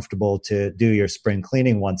uncomfortable to do your spring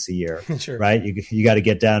cleaning once a year, Sure. Right? You got to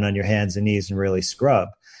get down on your hands and knees and really scrub.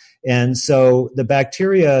 And so the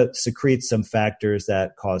bacteria secretes some factors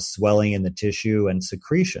that cause swelling in the tissue and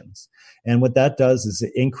secretions. And what that does is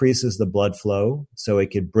it increases the blood flow so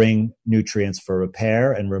it could bring nutrients for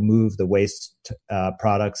repair and remove the waste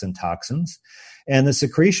products and toxins. And the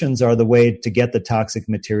secretions are the way to get the toxic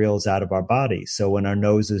materials out of our body. So when our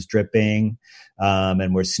nose is dripping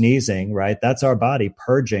and we're sneezing, right, that's our body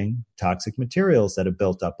purging toxic materials that have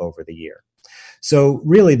built up over the year. So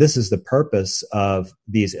really, this is the purpose of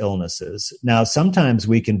these illnesses. Now, sometimes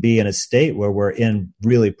we can be in a state where we're in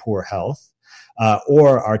really poor health,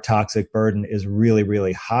 or our toxic burden is really,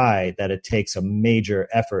 really high that it takes a major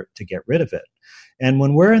effort to get rid of it. And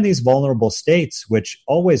when we're in these vulnerable states, which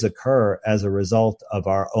always occur as a result of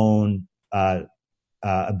our own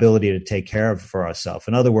ability to take care of for ourselves.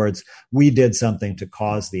 In other words, we did something to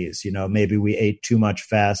cause these. Maybe we ate too much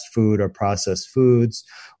fast food or processed foods,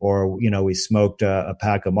 or, we smoked a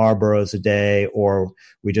pack of Marlboros a day, or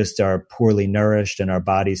we just are poorly nourished and our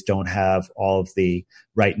bodies don't have all of the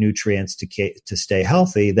right nutrients to stay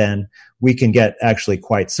healthy. Then we can get actually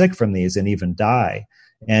quite sick from these and even die.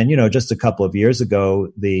 And, just a couple of years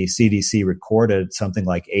ago, the CDC recorded something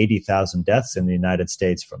like 80,000 deaths in the United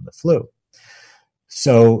States from the flu.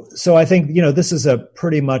 So I think, this is a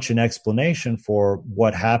pretty much an explanation for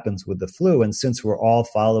what happens with the flu. And since we're all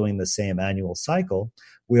following the same annual cycle,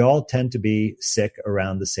 we all tend to be sick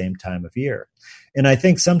around the same time of year. And I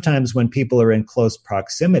think sometimes when people are in close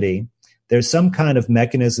proximity, there's some kind of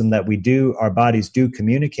mechanism that our bodies do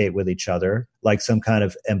communicate with each other, like some kind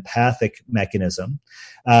of empathic mechanism.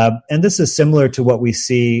 And this is similar to what we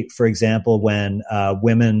see, for example, when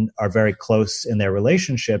women are very close in their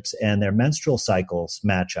relationships and their menstrual cycles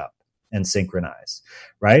match up and synchronize,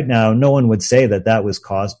 right? Now, no one would say that was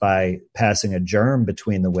caused by passing a germ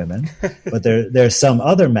between the women, but there's some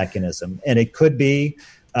other mechanism, and it could be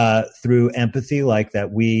through empathy, like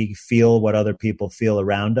that we feel what other people feel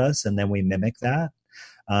around us, and then we mimic that.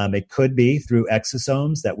 It could be through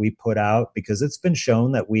exosomes that we put out, because it's been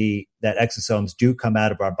shown that exosomes do come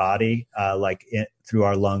out of our body, through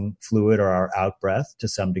our lung fluid or our out breath to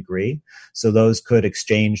some degree. So those could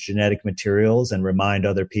exchange genetic materials and remind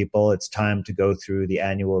other people it's time to go through the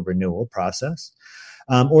annual renewal process.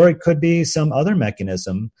 Or it could be some other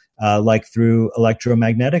mechanism, like through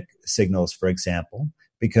electromagnetic signals, for example,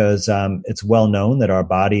 because it's well known that our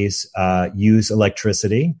bodies use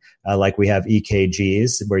electricity, like we have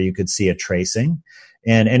EKGs where you could see a tracing.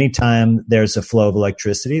 And anytime there's a flow of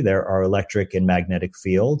electricity, there are electric and magnetic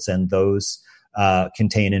fields, and those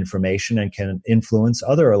contain information and can influence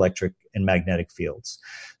other electric and magnetic fields.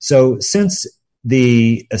 So since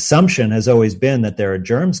the assumption has always been that there are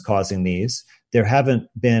germs causing these, there haven't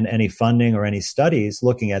been any funding or any studies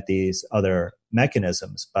looking at these other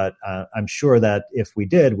mechanisms. But I'm sure that if we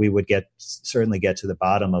did, we would certainly get to the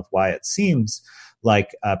bottom of why it seems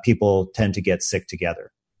like people tend to get sick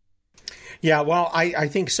together. Yeah, well, I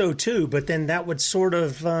think so too. But then that would sort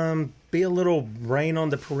of be a little rain on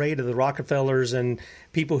the parade of the Rockefellers and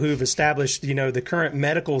people who've established, the current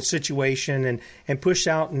medical situation and push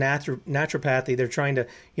out naturopathy. They're trying to,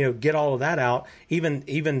 get all of that out.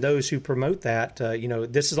 Even those who promote that,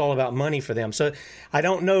 this is all about money for them. So I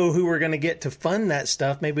don't know who we're going to get to fund that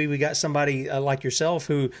stuff. Maybe we got somebody like yourself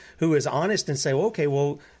who is honest and say, well, okay,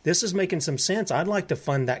 well, this is making some sense. I'd like to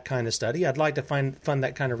fund that kind of study. I'd like to fund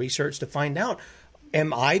that kind of research to find out,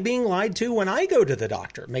 am I being lied to when I go to the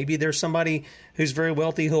doctor? Maybe there's somebody who's very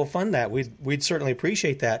wealthy who'll fund that. We'd certainly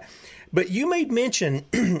appreciate that. But you made mention,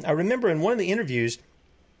 I remember in one of the interviews,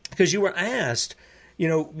 because you were asked,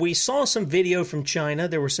 we saw some video from China.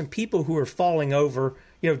 There were some people who were falling over,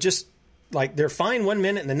 just like they're fine one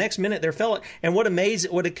minute and the next minute they're fell. And what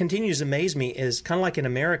it continues to amaze me is kind of like in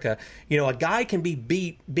America, a guy can be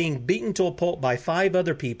being beaten to a pulp by 5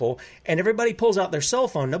 other people, and everybody pulls out their cell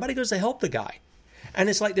phone. Nobody goes to help the guy. And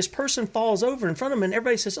it's like this person falls over in front of him, and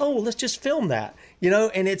everybody says, "Oh, let's just film that,"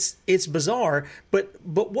 And it's bizarre. But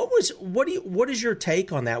what is your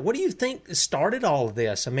take on that? What do you think started all of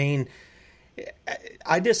this? I mean,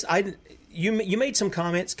 you made some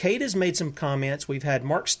comments. Kate has made some comments. We've had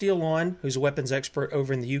Mark Steele on, who's a weapons expert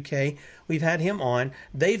over in the UK. We've had him on.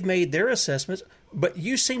 They've made their assessments. But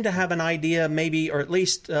you seem to have an idea, maybe, or at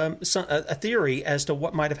least a theory as to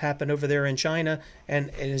what might have happened over there in China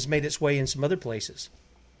and has made its way in some other places.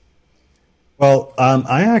 Well,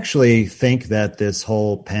 I actually think that this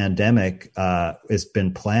whole pandemic has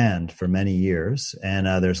been planned for many years, and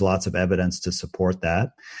there's lots of evidence to support that.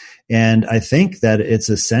 And I think that it's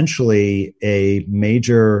essentially a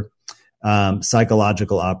major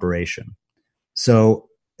psychological operation. So,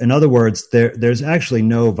 in other words, there's actually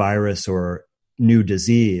no virus or new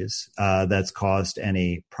disease that's caused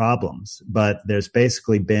any problems. But there's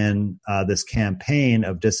basically been this campaign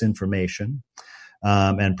of disinformation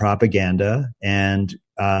and propaganda. And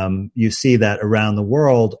you see that around the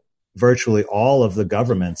world, virtually all of the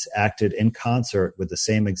governments acted in concert with the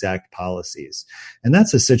same exact policies. And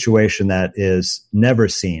that's a situation that is never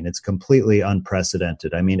seen. It's completely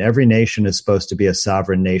unprecedented. I mean, every nation is supposed to be a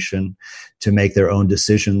sovereign nation to make their own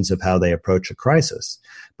decisions of how they approach a crisis.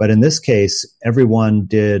 But in this case, everyone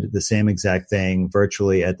did the same exact thing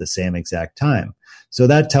virtually at the same exact time. So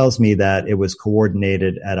that tells me that it was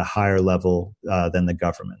coordinated at a higher level than the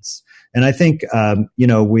governments. And I think,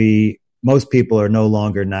 most people are no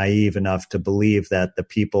longer naive enough to believe that the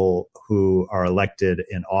people who are elected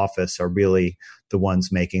in office are really the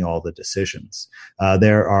ones making all the decisions.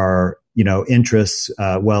 There are, interests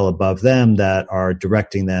well above them that are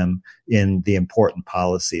directing them in the important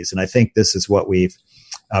policies. And I think this is what we've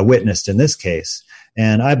witnessed in this case.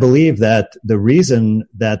 And I believe that the reason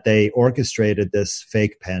that they orchestrated this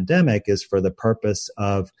fake pandemic is for the purpose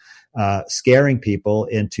of scaring people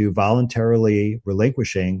into voluntarily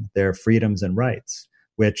relinquishing their freedoms and rights,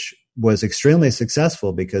 which was extremely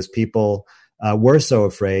successful because people were so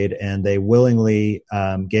afraid and they willingly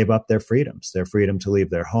gave up their freedom to leave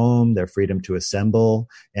their home, their freedom to assemble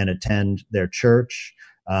and attend their church,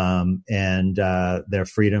 and their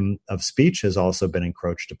freedom of speech has also been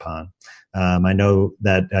encroached upon. I know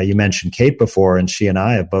that you mentioned Kate before, and she and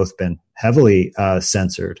I have both been heavily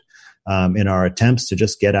censored in our attempts to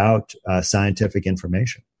just get out scientific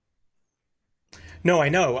information. No, I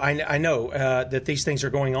know that these things are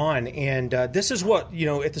going on, and this is what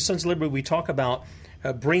at the Sons of Liberty we talk about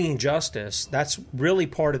bringing justice. That's really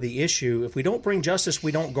part of the issue. If we don't bring justice,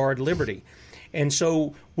 we don't guard liberty. And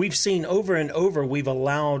so we've seen over and over, we've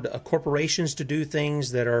allowed corporations to do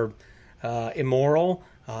things that are immoral,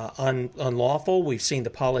 unlawful. We've seen the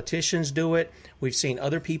politicians do it. We've seen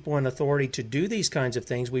other people in authority to do these kinds of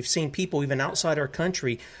things. We've seen people even outside our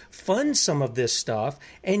country fund some of this stuff,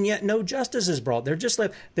 and yet no justice is brought. They're just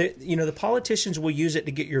left. The politicians will use it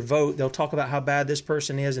to get your vote. They'll talk about how bad this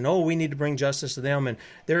person is, and we need to bring justice to them, and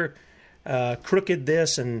they're crooked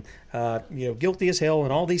this and guilty as hell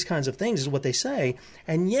and all these kinds of things is what they say,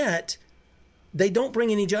 and yet they don't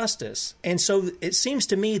bring any justice. And so it seems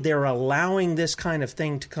to me they're allowing this kind of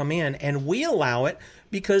thing to come in, and we allow it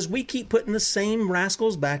because we keep putting the same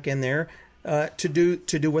rascals back in there to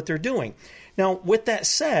do what they're doing. Now, with that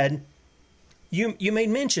said, you made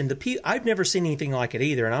mention I've never seen anything like it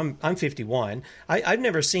either, and I'm 51. I've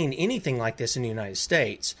never seen anything like this in the United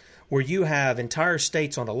States, where you have entire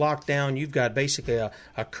states on a lockdown. You've got basically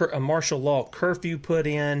a martial law curfew put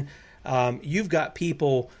in. You've got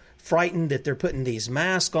people frightened that they're putting these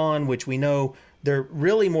masks on, which we know they're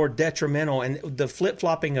really more detrimental. And the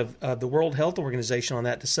flip-flopping of the World Health Organization on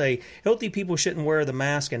that to say healthy people shouldn't wear the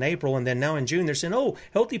mask in April, and then now in June they're saying,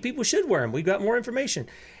 healthy people should wear them. We've got more information.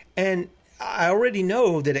 And I already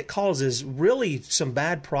know that it causes really some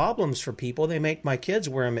bad problems for people. They make my kids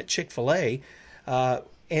wear them at Chick-fil-A.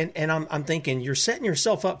 And I'm thinking, you're setting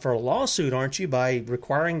yourself up for a lawsuit, aren't you, by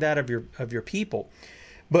requiring that of your people?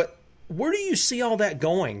 But where do you see all that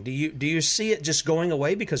going? Do you see it just going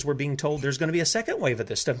away because we're being told there's going to be a second wave of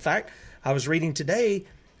this? In fact, I was reading today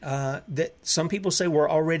that some people say we're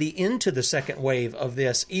already into the second wave of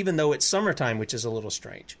this, even though it's summertime, which is a little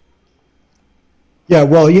strange. Yeah,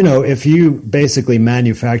 well, if you basically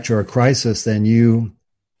manufacture a crisis, then you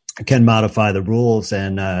can modify the rules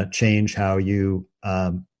and change how you,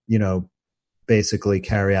 basically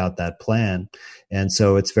carry out that plan. And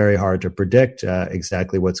so it's very hard to predict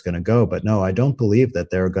exactly what's going to go. But no, I don't believe that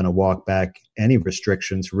they're going to walk back any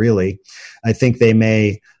restrictions, really. I think they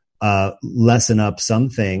may lessen up some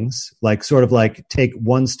things, like take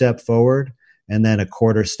one step forward and then a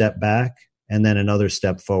quarter step back and then another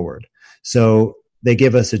step forward. So they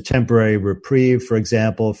give us a temporary reprieve, for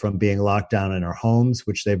example, from being locked down in our homes,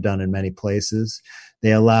 which they've done in many places.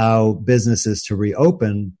 They allow businesses to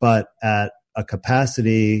reopen, but at a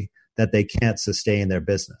capacity that they can't sustain their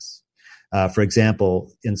business. For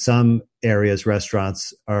example, in some areas,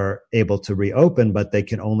 restaurants are able to reopen, but they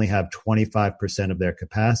can only have 25% of their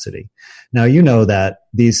capacity. Now, you know that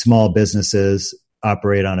these small businesses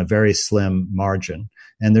operate on a very slim margin,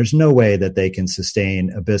 and there's no way that they can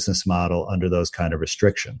sustain a business model under those kind of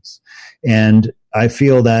restrictions. And I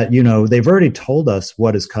feel that, they've already told us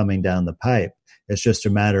what is coming down the pipe. It's just a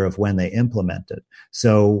matter of when they implement it.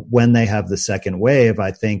 So when they have the second wave,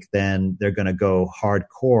 I think then they're going to go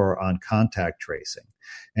hardcore on contact tracing.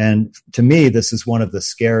 And to me, this is one of the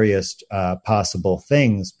scariest possible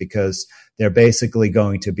things, because they're basically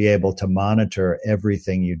going to be able to monitor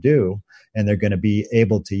everything you do, and they're going to be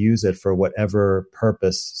able to use it for whatever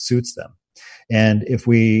purpose suits them. And if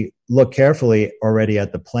we look carefully already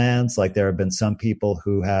at the plans, like there have been some people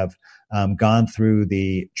who have gone through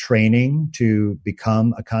the training to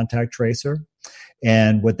become a contact tracer.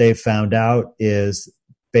 And what they've found out is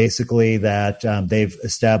basically that they've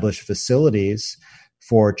established facilities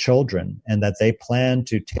for children, and that they plan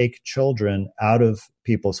to take children out of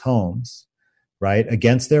people's homes, right,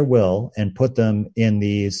 against their will, and put them in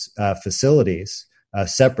these facilities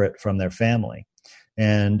separate from their family.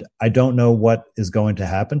 And I don't know what is going to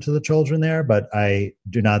happen to the children there, but I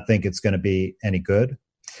do not think it's going to be any good.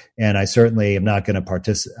 And I certainly am not going to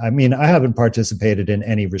participate. I mean, I haven't participated in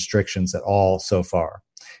any restrictions at all so far.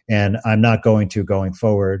 And I'm not going to going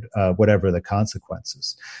forward, whatever the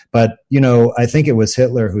consequences. But, I think it was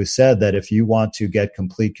Hitler who said that if you want to get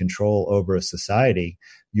complete control over a society,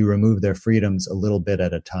 you remove their freedoms a little bit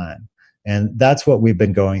at a time. And that's what we've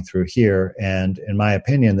been going through here. And in my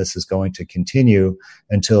opinion, this is going to continue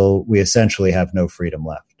until we essentially have no freedom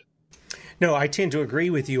left. No, I tend to agree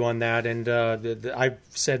with you on that. And I've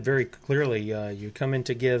said very clearly, you come in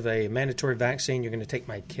to give a mandatory vaccine, you're going to take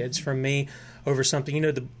my kids from me over something.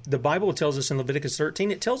 The Bible tells us in Leviticus 13,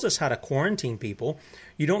 it tells us how to quarantine people.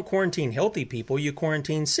 You don't quarantine healthy people, you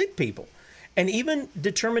quarantine sick people. And even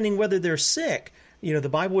determining whether they're sick, the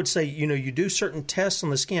Bible would say, you do certain tests on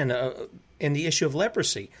the skin in the issue of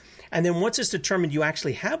leprosy. And then once it's determined you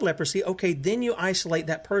actually have leprosy, okay, then you isolate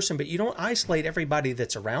that person, but you don't isolate everybody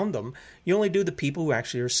that's around them. You only do the people who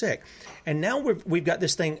actually are sick. And now we've got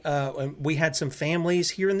this thing. We had some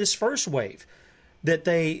families here in this first wave that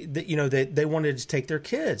they wanted to take their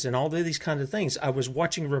kids and all of these kinds of things. I was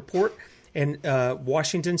watching a report in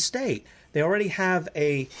Washington State. They already have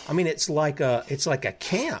it's like a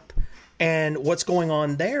camp. And what's going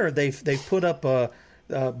on there? They've put up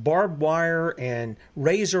barbed wire and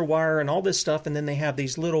razor wire and all this stuff, and then they have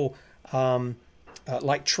these little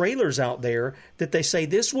like trailers out there that they say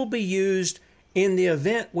this will be used in the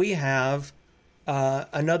event we have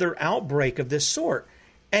another outbreak of this sort.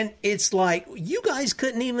 And it's like, you guys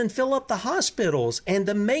couldn't even fill up the hospitals, and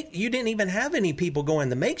you didn't even have any people going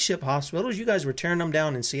to makeshift hospitals. You guys were tearing them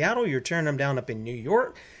down in Seattle. You're tearing them down up in New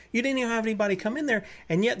York. You didn't even have anybody come in there,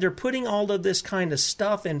 and yet they're putting all of this kind of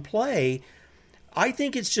stuff in play. I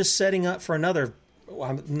think it's just setting up for another,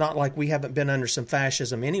 not like we haven't been under some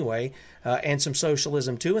fascism anyway, and some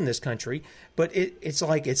socialism too in this country, but it's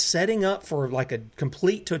like it's setting up for like a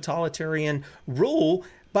complete totalitarian rule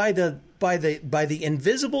by the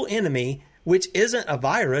invisible enemy, which isn't a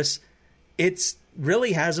virus. It's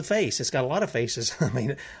really has a face. It's got a lot of faces,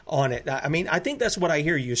 on it. I think that's what I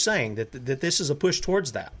hear you saying, that this is a push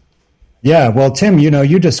towards that. Yeah, well, Tim,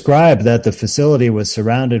 you described that the facility was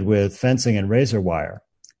surrounded with fencing and razor wire.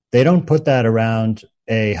 They don't put that around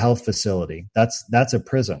a health facility. That's a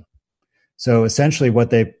prison. So essentially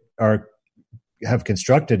what they are, have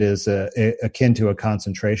constructed is akin to a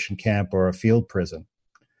concentration camp or a field prison.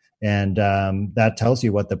 And that tells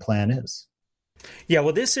you what the plan is. Yeah,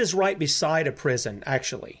 well, this is right beside a prison,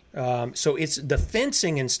 actually. So it's the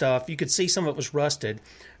fencing and stuff. You could see some of it was rusted.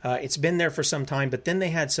 It's been there for some time, but then they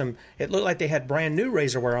had it looked like they had brand new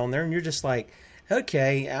razorware on there, and you're just like,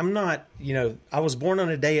 okay, I'm not, I was born on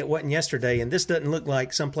a day it wasn't yesterday, and this doesn't look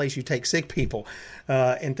like someplace you take sick people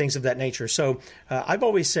and things of that nature. So I've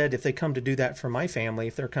always said if they come to do that for my family,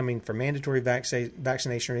 if they're coming for mandatory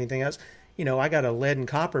vaccination or anything else, I got a lead and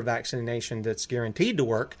copper vaccination that's guaranteed to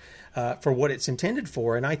work for what it's intended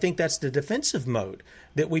for. And I think that's the defensive mode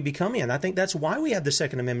that we become in. I think that's why we have the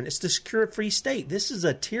Second Amendment. It's to secure a free state. This is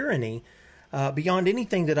a tyranny beyond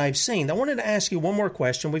anything that I've seen. I wanted to ask you one more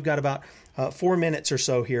question. We've got about 4 minutes or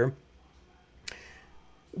so here.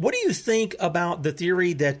 What do you think about the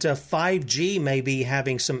theory that 5G may be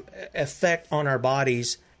having some effect on our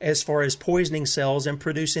bodies as far as poisoning cells and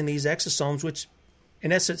producing these exosomes, which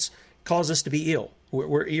in essence cause us to be ill?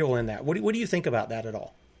 We're ill in that. What do you think about that at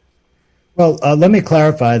all? Well, let me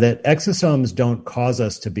clarify that exosomes don't cause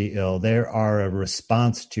us to be ill. They are a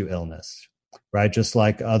response to illness, right? Just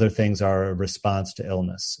like other things are a response to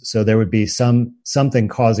illness. So there would be something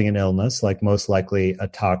causing an illness, like most likely a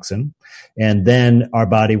toxin, and then our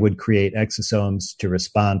body would create exosomes to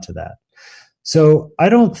respond to that. So I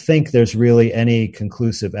don't think there's really any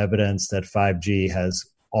conclusive evidence that 5G has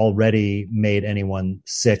already made anyone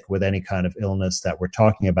sick with any kind of illness that we're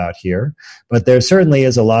talking about here. But there certainly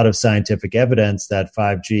is a lot of scientific evidence that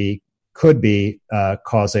 5G could be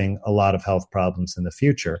causing a lot of health problems in the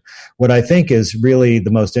future. What I think is really the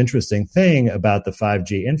most interesting thing about the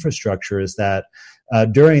 5G infrastructure is that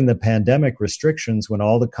during the pandemic restrictions, when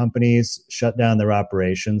all the companies shut down their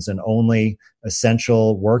operations and only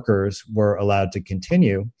essential workers were allowed to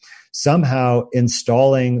continue, somehow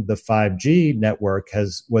installing the 5G network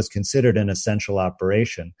was considered an essential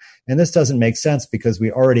operation. And this doesn't make sense because we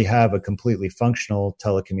already have a completely functional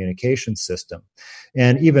telecommunications system.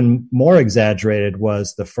 And even more exaggerated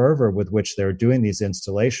was the fervor with which they're doing these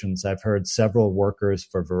installations. I've heard several workers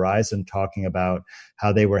for Verizon talking about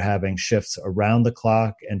how they were having shifts around the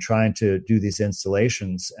clock and trying to do these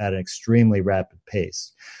installations at an extremely rapid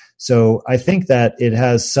pace. So I think that it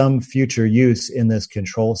has some future use in this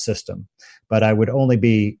control system, but I would only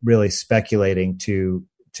be really speculating to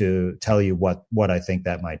tell you what I think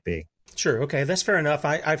that might be. Sure. Okay. That's fair enough.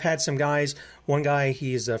 I've had some guys, one guy,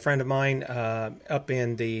 he's a friend of mine up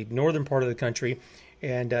in the northern part of the country,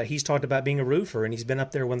 and he's talked about being a roofer, and he's been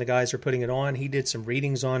up there when the guys are putting it on. He did some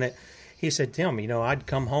readings on it. He said, Tim, I'd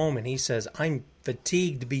come home, and he says, I'm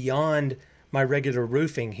fatigued beyond my regular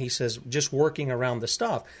roofing. He says, just working around the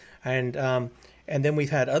stuff. And then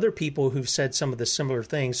we've had other people who've said some of the similar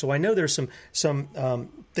things. So I know there's some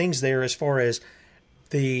things there as far as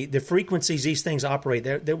the frequencies these things operate.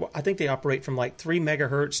 I think they operate from like 3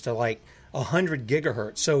 megahertz to like 100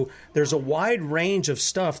 gigahertz. So there's a wide range of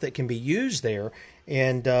stuff that can be used there.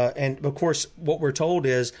 And of course, what we're told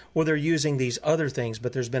is, well, they're using these other things,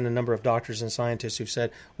 but there's been a number of doctors and scientists who've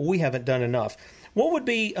said, well, we haven't done enough. What would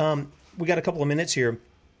be, we got a couple of minutes here,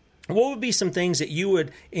 what would be some things that you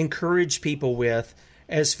would encourage people with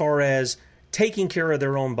as far as taking care of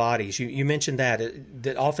their own bodies? You mentioned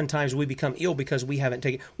that oftentimes we become ill because we haven't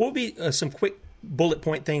taken. What would be some quick bullet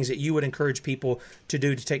point things that you would encourage people to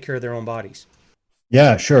do to take care of their own bodies?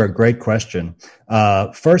 Yeah, sure. Great question.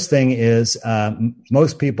 First thing is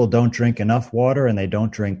most people don't drink enough water and they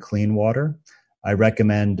don't drink clean water. I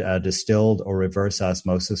recommend distilled or reverse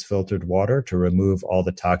osmosis filtered water to remove all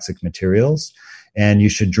the toxic materials. And you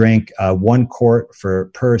should drink 1 quart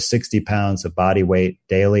per 60 pounds of body weight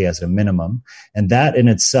daily as a minimum. And that in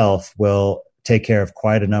itself will take care of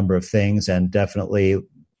quite a number of things and definitely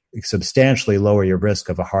substantially lower your risk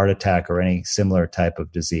of a heart attack or any similar type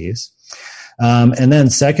of disease. And then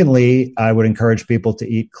secondly, I would encourage people to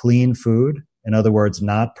eat clean food. In other words,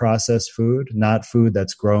 not processed food, not food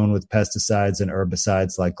that's grown with pesticides and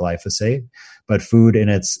herbicides like glyphosate, but food in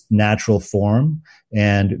its natural form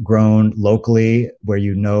and grown locally where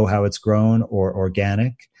you know how it's grown, or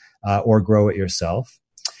organic, or grow it yourself.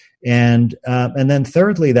 And then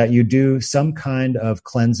thirdly, that you do some kind of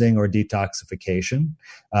cleansing or detoxification,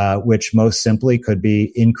 which most simply could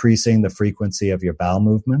be increasing the frequency of your bowel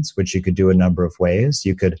movements, which you could do a number of ways.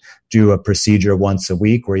 You could do a procedure once a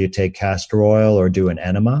week where you take castor oil or do an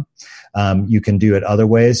enema. You can do it other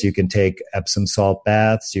ways. You can take Epsom salt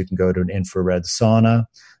baths. You can go to an infrared sauna.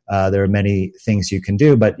 There are many things you can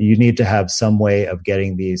do, but you need to have some way of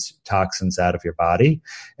getting these toxins out of your body.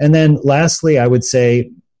 And then lastly, I would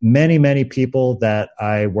say many people that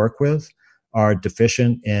I work with are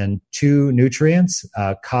deficient in two nutrients,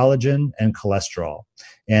 collagen and cholesterol.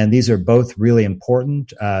 And these are both really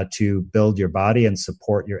important to build your body and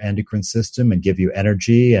support your endocrine system and give you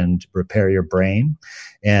energy and repair your brain.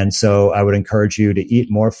 And so I would encourage you to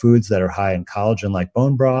eat more foods that are high in collagen, like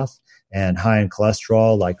bone broth, and high in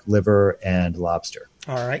cholesterol, like liver and lobster.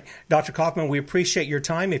 All right. Dr. Kaufman, we appreciate your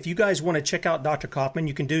time. If you guys want to check out Dr. Kaufman,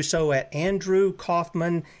 you can do so at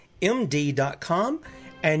andrewkaufmanmd.com.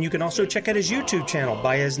 And you can also check out his YouTube channel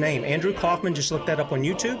by his name, Andrew Kaufman. Just look that up on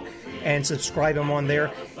YouTube and subscribe him on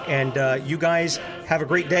there. And you guys have a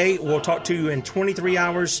great day. We'll talk to you in 23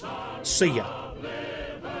 hours. See ya.